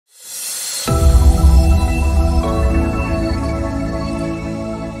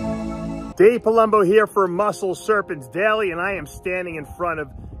Dave Palumbo here for Muscle Serpents Daily, and I am standing in front of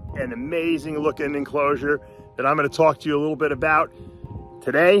an amazing looking enclosure that I'm going to talk to you a little bit about.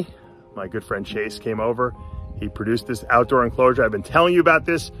 Today, my good friend Chase came over. He produced this outdoor enclosure. I've been telling you about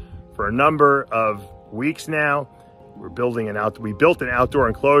this for a number of weeks now. We built an outdoor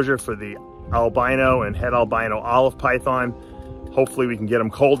enclosure for the albino and het albino olive python. Hopefully we can get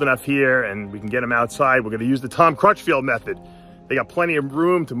them cold enough here and we can get them outside. We're going to use the Tom Crutchfield method. They got plenty of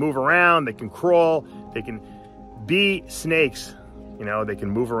room to move around. They can crawl. They can be snakes. You know, they can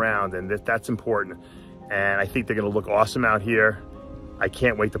move around, and that's important. And I think they're going to look awesome out here. I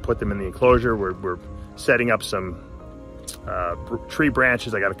can't wait to put them in the enclosure. We're setting up some tree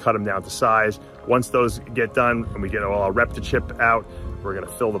branches. I got to cut them down to size. Once those get done and we get all our Reptichip out, we're going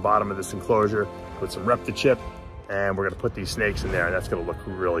to fill the bottom of this enclosure with some Reptichip, and we're going to put these snakes in there, and that's going to look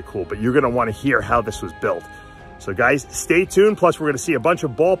really cool. But you're going to want to hear how this was built. So guys, stay tuned. Plus, we're going to see a bunch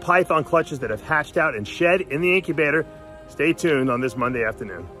of ball python clutches that have hatched out and shed in the incubator. Stay tuned on this Monday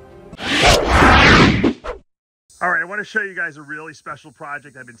afternoon. All right, I want to show you guys a really special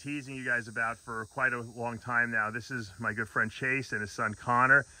project I've been teasing you guys about for quite a long time now. This is my good friend Chase and his son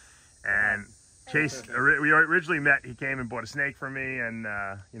Connor. And Chase, we originally met, he came and bought a snake for me, and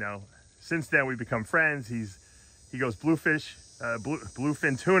you know, since then we've become friends. He goes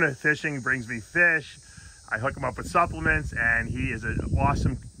bluefin tuna fishing, brings me fish. I hook him up with supplements, and he is an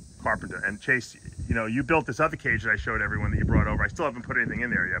awesome carpenter. And Chase, you know, you built this other cage that I showed everyone that you brought over. I still haven't put anything in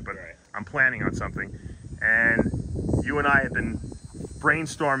there yet, but I'm planning on something. And you and I have been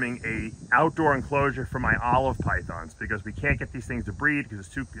brainstorming a outdoor enclosure for my olive pythons because we can't get these things to breed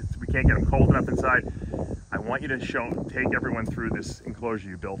because we can't get them cold enough inside. I want you to take everyone through this enclosure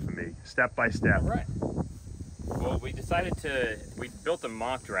you built for me, step by step. All right. Well, we built a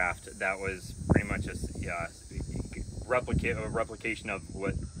mock draft that was pretty much a replication of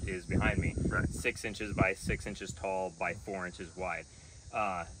what is behind me. Right. 6 inches by 6 inches tall by 4 inches wide.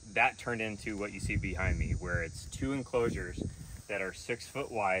 That turned into what you see behind me, where it's 2 enclosures that are 6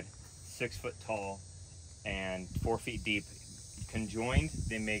 foot wide, 6 foot tall, and 4 feet deep. Conjoined,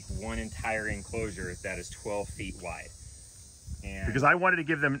 they make one entire enclosure that is 12 feet wide. And because I wanted to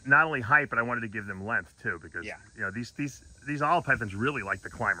give them not only height, but I wanted to give them length too. Because you know, these olive pythons really like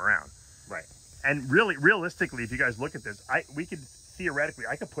to climb around. Right. And really, realistically, if you guys look at this, I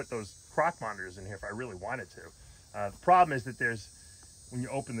could put those croc monitors in here if I really wanted to. The problem is that when you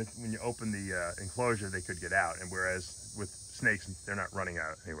open the enclosure, they could get out, and whereas with snakes, they're not running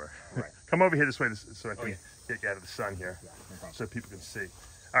out anywhere. Right. Come over here this way, so I can get you out of the sun here, so people can see.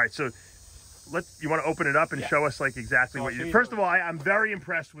 All right, so you want to open it up and show us like exactly what you. First of all, I'm very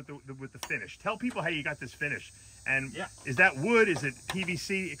impressed with the finish. Tell people how you got this finish, and is that wood? Is it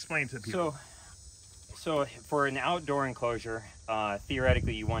PVC? Explain to people. So for an outdoor enclosure,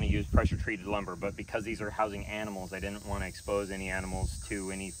 theoretically you want to use pressure treated lumber, but because these are housing animals, I didn't want to expose any animals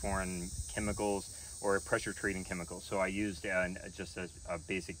to any foreign chemicals or pressure treating chemicals. So I used just a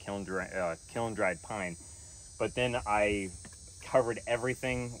basic kiln dried pine. But then I covered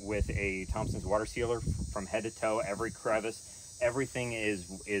everything with a Thompson's water sealer from head to toe. Every crevice, everything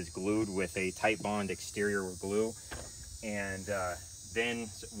is glued with a tight bond exterior glue. And then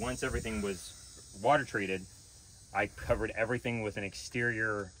once everything was water treated, I covered everything with an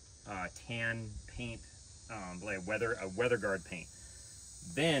exterior tan paint, like a weather guard paint.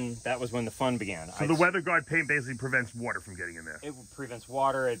 Then that was when the fun began. So the weather guard paint basically prevents water from getting in there. It prevents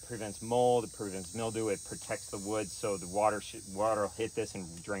water, it prevents mold, it prevents mildew, it protects the wood, so the water will hit this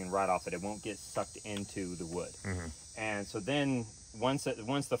and drain right off it. It won't get sucked into the wood. Mm-hmm. And so then once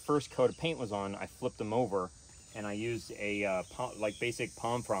the first coat of paint was on, I flipped them over, and I used a like basic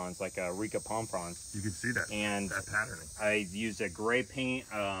palm fronds, like a Rica palm fronds. You can see that. And that patterning. I used a gray paint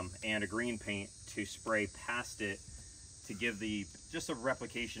and a green paint to spray past it to give just a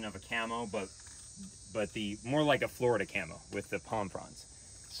replication of a camo, but the more like a Florida camo with the palm fronds.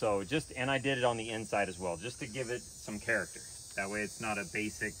 So and I did it on the inside as well, just to give it some character. That way it's not a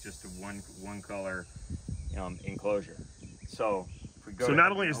basic, just a one color enclosure. So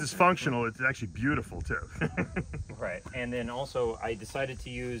not only is this functional, it's actually beautiful too. Right. And then also I decided to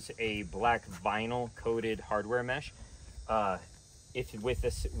use a black vinyl coated hardware mesh. With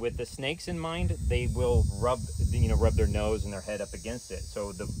the snakes in mind, they will rub their nose and their head up against it.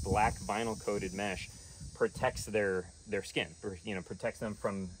 So the black vinyl coated mesh protects their skin, protects them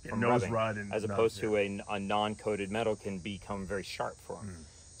from nose rubbing, rot, as opposed to a non-coated metal can become very sharp for them.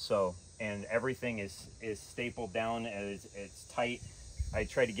 So, and everything is stapled down, as it's tight. I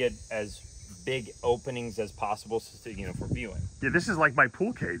try to get as big openings as possible, for viewing. Yeah, this is like my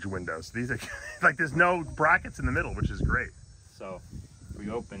pool cage windows. These are like there's no brackets in the middle, which is great. So we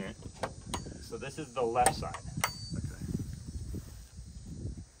open it. So this is the left side. Okay.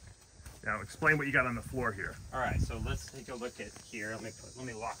 Now explain what you got on the floor here. All right, so let's take a look at here. Let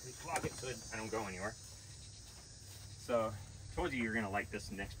me lock it so I don't go anywhere. So I told you you're gonna like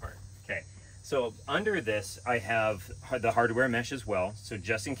this next part. Okay, so under this I have the hardware mesh as well. So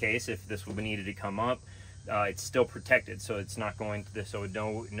just in case if this would be needed to come up, it's still protected. So it's not going to, so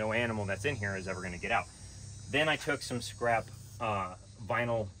no animal that's in here is ever gonna get out. Then I took some scrap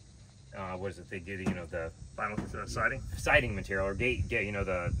vinyl, what is it they do, you know, the vinyl siding material, or gate, you know,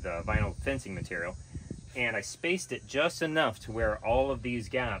 the vinyl fencing material, and I spaced it just enough to where all of these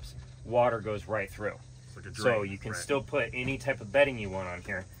gaps, water goes right through. Like a drain, so you can still put any type of bedding you want on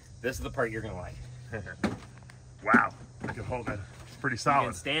here. This is the part you're gonna like. Wow, I can hold that. It's pretty solid. You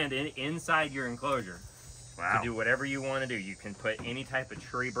can stand inside your enclosure. Wow. To do whatever you want to do. You can put any type of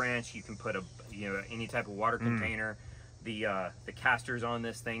tree branch. You can put any type of water container. The casters on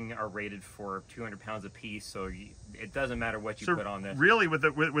this thing are rated for 200 pounds a piece, so it doesn't matter what you put on this. Really, with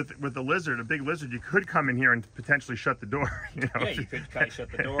the lizard, a big lizard, you could come in here and potentially shut the door. You know? Yeah, you could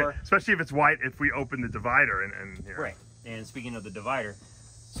shut the door. Especially if it's white. If we open the divider and you know. Right. And speaking of the divider,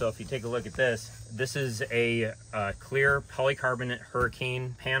 so if you take a look at this, this is a clear polycarbonate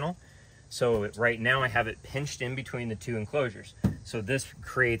hurricane panel. So right now I have it pinched in between the two enclosures. So this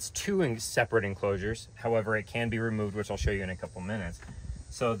creates two separate enclosures. However, it can be removed, which I'll show you in a couple minutes.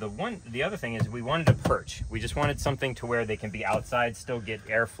 So the other thing is we wanted to perch. We just wanted something to where they can be outside, still get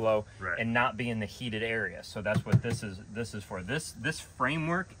airflow, and not be in the heated area. So that's what this is for. This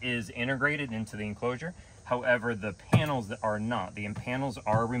framework is integrated into the enclosure. However, the panels are not. The panels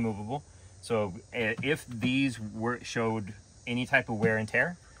are removable. So if these showed any type of wear and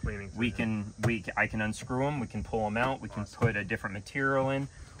tear, I can unscrew them, we can pull them out, we can put a different material in,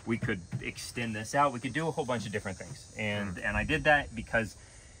 we could extend this out, we could do a whole bunch of different things. And I did that because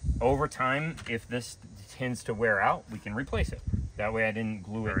over time, if this tends to wear out, we can replace it. That way I didn't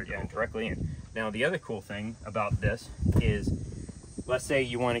glue it directly in. Now the other cool thing about this is, let's say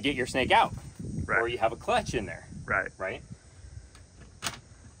you want to get your snake out, or you have a clutch in there. Right?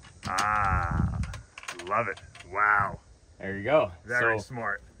 Ah, love it. Wow. There you go. Very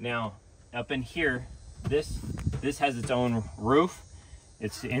smart. Now, up in here, this has its own roof.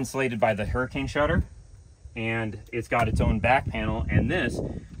 It's insulated by the hurricane shutter, and it's got its own back panel. And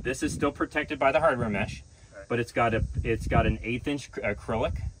this is still protected by the hardware mesh, but it's got an 1/8 inch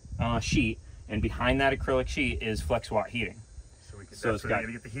acrylic sheet, and behind that acrylic sheet is flex watt heating. So it's got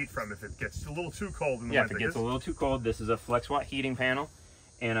to get the heat from if it gets a little too cold in the winter. If it gets a little too cold, this is a flex watt heating panel.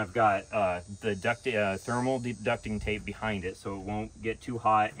 And I've got the thermal ducting tape behind it, so it won't get too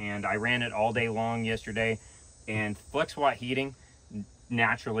hot. And I ran it all day long yesterday. And flex watt heating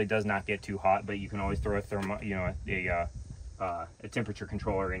naturally does not get too hot, but you can always throw a temperature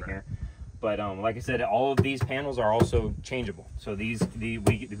controller in here. But like I said, all of these panels are also changeable. So we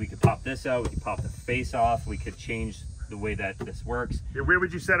could pop this out, we could pop the face off, we could change the way that this works. Yeah, where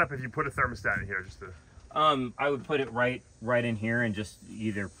would you set up if you put a thermostat in here? Just to... I would put it right in here and just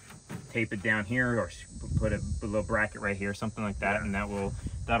either tape it down here or put a little bracket right here, something like that, and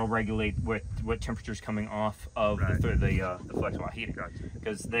that'll regulate what temperature's coming off of the flex watt heating.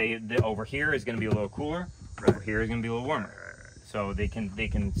 Because over here is going to be a little cooler, over here is going to be a little warmer. So they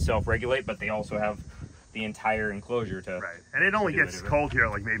can self-regulate, but they also have the entire enclosure to. And it only gets cold here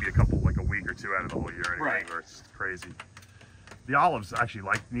like maybe a week or two out of the whole year anyway, where it's crazy. The olives actually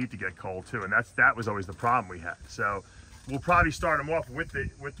need to get cold too, and that was always the problem we had. So we'll probably start them off with the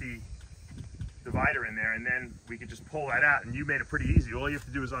divider in there, and then we could just pull that out. And you made it pretty easy. All you have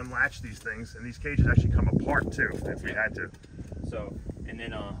to do is unlatch these things, and these cages actually come apart too if we had to. So, and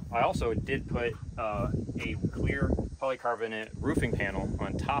then I also did put a clear polycarbonate roofing panel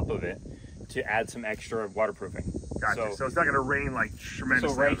on top of it to add some extra waterproofing. Gotcha. So it's not going to rain like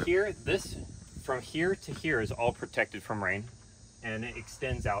tremendously. So right here, from here to here is all protected from rain, and it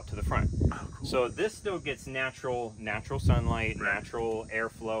extends out to the front. Oh, cool. So this still gets natural sunlight, natural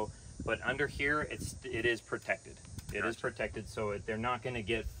airflow, but under here it is protected. It is protected, so they're not going to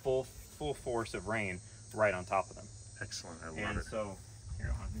get full force of rain right on top of them. Excellent. I love it. So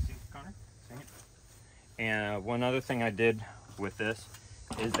here, let me see, Connor. And one other thing I did with this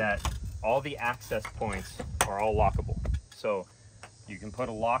is that all the access points are all lockable. So you can put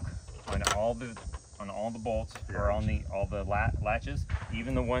a lock on all the bolts, or on all the latches,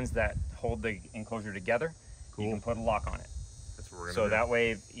 even the ones that hold the enclosure together. Cool. You can put a lock on it. That's what we're gonna do. So that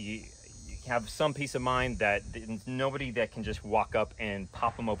way you have some peace of mind that nobody that can just walk up and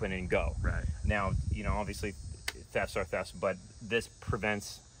pop them open and go. Right. Now, obviously thefts are thefts, but this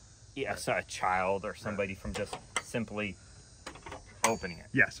prevents a child or somebody from just simply opening it.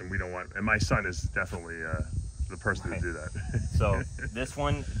 Yes, and we don't want, and my son is definitely the person to do that. So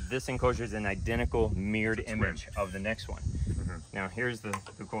this enclosure is an identical mirrored image of the next one. Now here's the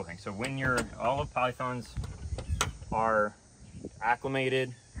cool thing. So when all of pythons are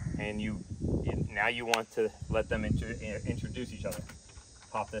acclimated and now you want to let them introduce each other.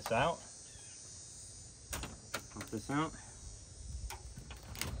 Pop this out. Pop this out.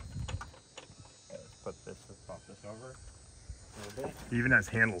 Pop this over a little bit. He even has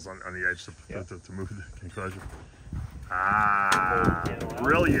handles on the edge to move the enclosure. Ah,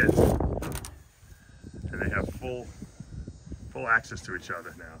 brilliant. And they have full access to each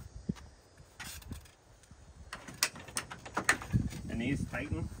other now. And these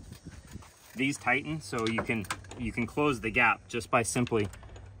tighten so you can close the gap just by simply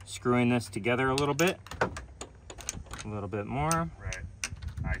screwing this together a little bit more. Right,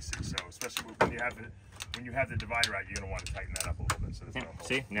 I see. So especially when you have the divider out, you're going to want to tighten that up a little bit. So there's no hole.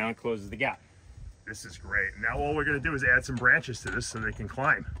 See, now it closes the gap. This is great. Now all we're going to do is add some branches to this so they can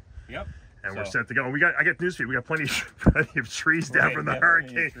climb. Yep. And we're set to go. I got news for you. We got plenty of trees down from the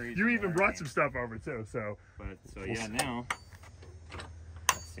hurricane. You even brought some stuff over too. So. Yeah, now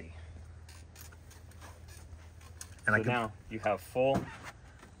let's see. And now you have full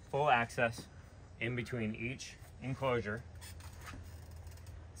access in between each enclosure.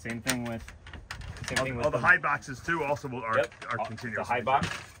 Same thing with the hide boxes too. Also are continuous. The hide box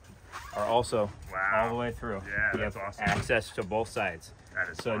are also all the way through. Yeah, that's awesome. Access to both sides. That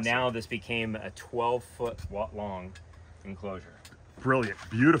is so awesome. Now this became a 12-foot long enclosure. Brilliant,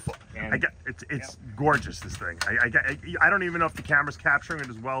 beautiful. It's gorgeous. This thing. I don't even know if the camera's capturing it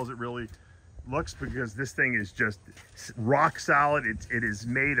as well as it really looks, because this thing is just rock solid. It is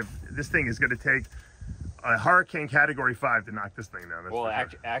made of. This thing is going to take a hurricane category 5 to knock this thing down. Well,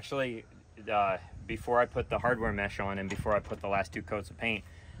 actually, before I put the hardware mesh on and before I put the last 2 coats of paint,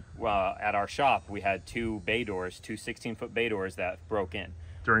 well, at our shop we had 2 bay doors, 2 16-foot bay doors that broke in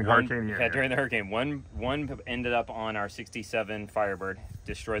during hurricane. Yeah, during the hurricane. One ended up on our '67 Firebird,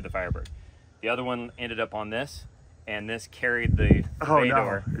 destroyed the Firebird. The other one ended up on this, and this carried the bay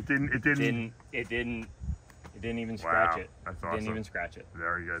door. It didn't even scratch it. That's awesome. Didn't even scratch it.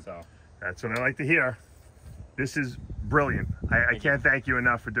 Very good. So that's what I like to hear. This is brilliant. I can't thank you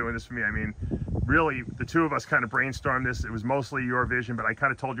enough for doing this for me. I mean, really, the two of us kind of brainstormed this. It was mostly your vision, but I kind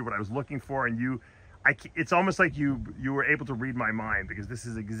of told you what I was looking for, and it's almost like you were able to read my mind, because this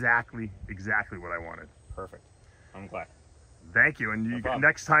is exactly what I wanted. Perfect. I'm glad. Thank you. And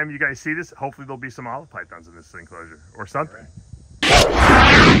next time you guys see this, hopefully there'll be some olive pythons in this enclosure or something.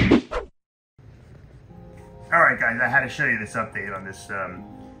 All right, guys, I had to show you this update on this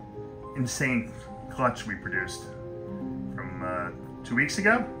insane clutch we produced from 2 weeks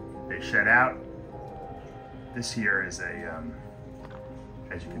ago. They shed out. This here is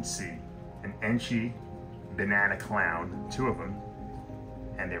as you can see, an Enchi banana clown, 2 of them,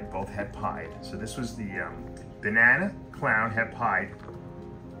 and they both het pied. So this was the banana clown het pied.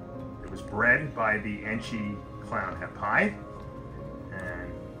 It was bred by the Enchi clown het pied,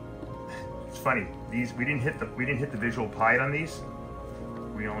 and it's funny. These we didn't hit the visual pied on these.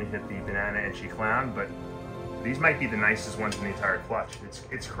 We only hit the banana Enchi clown, but these might be the nicest ones in the entire clutch.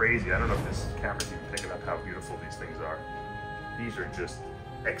 It's crazy. I don't know if this camera's even picking up how beautiful these things are. These are just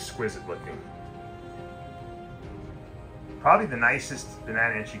exquisite looking. Probably the nicest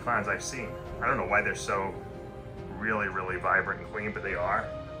banana Enchi clowns I've seen. I don't know why they're so really vibrant and clean, but they are.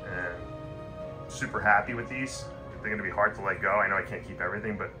 And super happy with these. They're gonna be hard to let go. I know I can't keep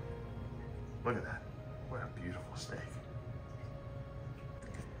everything, but look at that. What a beautiful snake.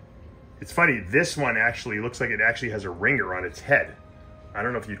 It's funny, this one actually looks like it actually has a ringer on its head. I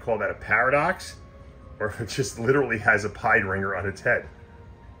don't know if you'd call that a paradox, or if it just literally has a pied ringer on its head.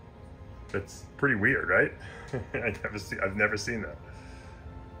 That's pretty weird, right? I've never seen that.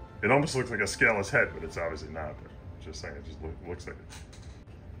 It almost looks like a scaleless head, but it's obviously not. But just saying, it just looks like it.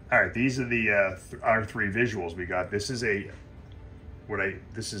 All right, these are the our 3 visuals we got. This is a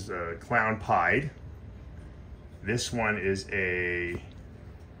clown pied. This one is a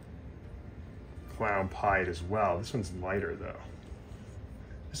clown pied as well. This one's lighter though.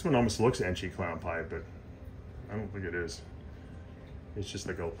 This one almost looks Enchi clown pied, but I don't think it is. It's just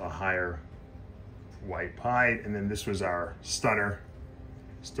like a higher white pied. And then this was our stunner.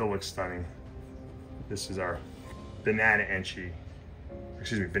 Still looks stunning. This is our banana Enchi.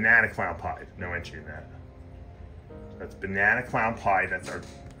 Excuse me, banana clown pied. No Enchi in that. That's banana clown pied. That's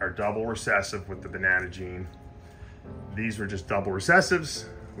our double recessive with the banana gene. These were just double recessives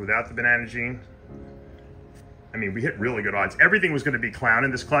without the banana gene. I mean, we hit really good odds. Everything was going to be clown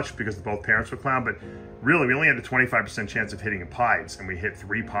in this clutch because both parents were clown, but really we only had a 25% chance of hitting a pieds, and we hit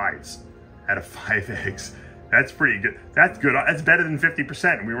 3 pieds out of 5 eggs. That's pretty good. That's good. That's better than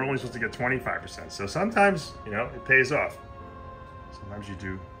 50%, and we were only supposed to get 25%. So sometimes, you know, it pays off. Sometimes you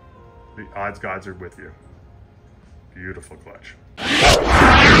do. The odds gods are with you. Beautiful clutch.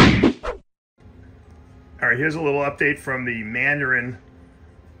 All right, here's a little update from the Mandarin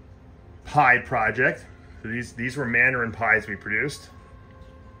Pied project. So these were Mandarin Pieds we produced.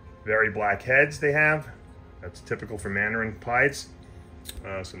 Very black heads they have. That's typical for Mandarin Pieds.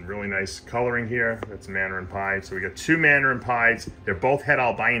 Some really nice coloring here. That's Mandarin Pied. So we got 2 Mandarin Pieds. They're both het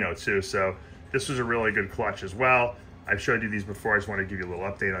albino too, so this was a really good clutch as well. I've showed you these before. I just want to give you a little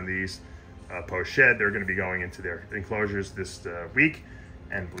update on these. Post-shed, they're going to be going into their enclosures this week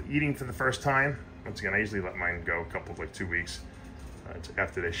and eating for the first time. Once again, I usually let mine go a couple, like 2 weeks.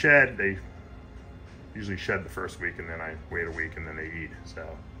 After they shed, they usually shed the first week, and then I wait a week, and then they eat. So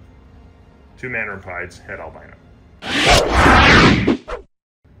 2 Mandarin Pieds, het albino.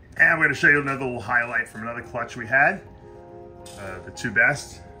 And I'm going to show you another little highlight from another clutch we had. The 2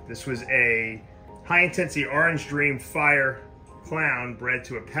 best. This was a high-intensity Orange Dream Fire clown bred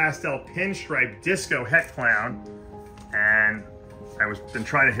to a pastel pinstripe disco het clown. And I've been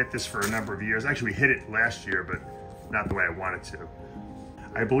trying to hit this for a number of years. Actually, we hit it last year, but not the way I wanted to.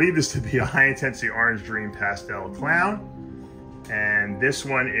 I believe this to be a high-intensity Orange Dream pastel clown. And this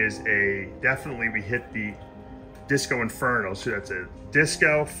one is definitely we hit the Disco Inferno. So that's a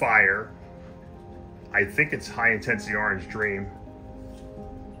Disco Fire. I think it's high-intensity Orange Dream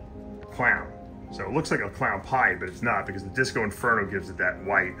clown. So it looks like a clown pied, but it's not, because the Disco Inferno gives it that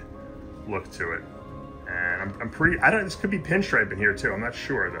white look to it. And I'm pretty, this could be pinstripe in here too. I'm not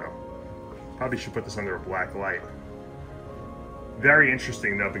sure though. Probably should put this under a black light. Very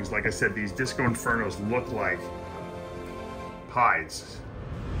interesting though, because like I said, these Disco Infernos look like pieds.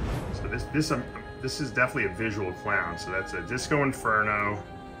 So this is definitely a visual clown. So that's a Disco Inferno.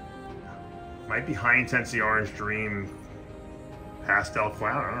 Might be high intensity Orange Dream pastel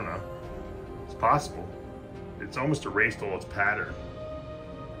clown. I don't know. It's possible. It's almost erased all its pattern.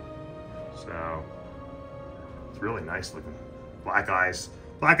 So it's really nice looking. Black eyes.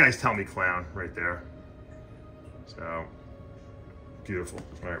 Black eyes tell me clown right there. So beautiful.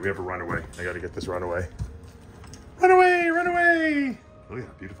 All right, we have a runaway. I got to get this runaway. Runaway, runaway! Look at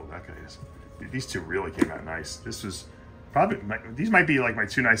how beautiful that guy is. These 2 really came out nice. This was probably, these might be like my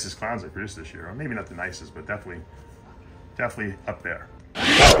 2 nicest clowns I produced this year. Or maybe not the nicest, but definitely up there.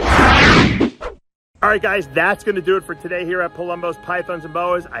 All right, guys, that's going to do it for today here at Palumbo's Pythons and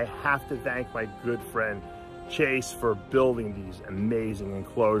Boas. I have to thank my good friend Chase for building these amazing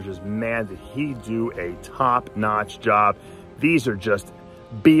enclosures. Man, did he do a top-notch job. These are just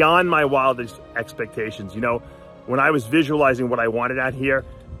beyond my wildest expectations. You know, when I was visualizing what I wanted out here,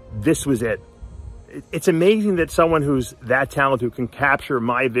 this was it. It's amazing that someone who's that talented, who can capture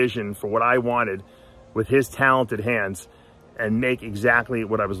my vision for what I wanted with his talented hands and make exactly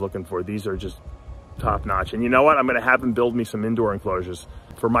what I was looking for. These are just top notch. And you know what? I'm going to have him build me some indoor enclosures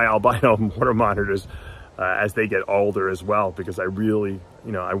for my albino water monitors as they get older as well, because I really,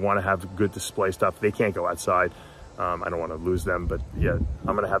 you know, I want to have good display stuff. They can't go outside. I don't want to lose them, but yeah,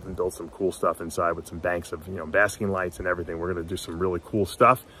 I'm going to have them build some cool stuff inside with some banks of, you know, basking lights and everything. We're going to do some really cool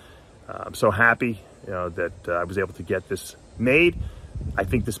stuff. I'm so happy, you know, that I was able to get this made. I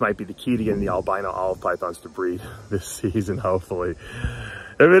think this might be the key to getting the albino olive pythons to breed this season, hopefully.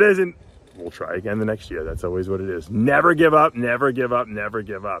 If it isn't, we'll try again the next year. That's always what it is. Never give up, never give up, never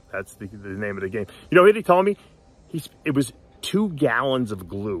give up. That's the name of the game. You know what he told me? It was 2 gallons of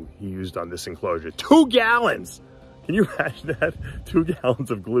glue he used on this enclosure. 2 gallons! Can you imagine that? 2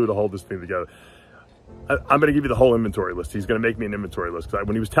 gallons of glue to hold this thing together. I'm going to give you the whole inventory list. He's going to make me an inventory list.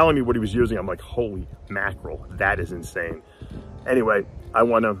 When he was telling me what he was using, I'm like, holy mackerel, that is insane. Anyway, I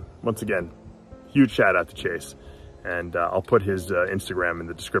want to, once again, huge shout out to Chase. And I'll put his Instagram in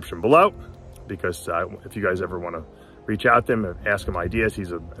the description below, because if you guys ever want to reach out to him and ask him ideas,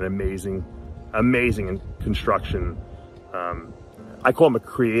 he's an amazing construction. I call him a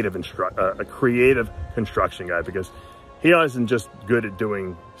creative construction guy, because he isn't just good at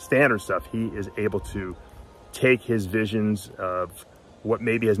doing standard stuff. He is able to take his visions of what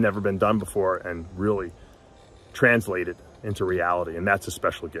maybe has never been done before and really translate it into reality. And that's a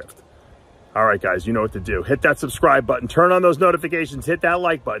special gift. All right, guys, you know what to do. Hit that subscribe button, turn on those notifications, hit that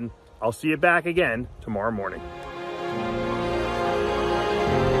like button. I'll see you back again tomorrow morning.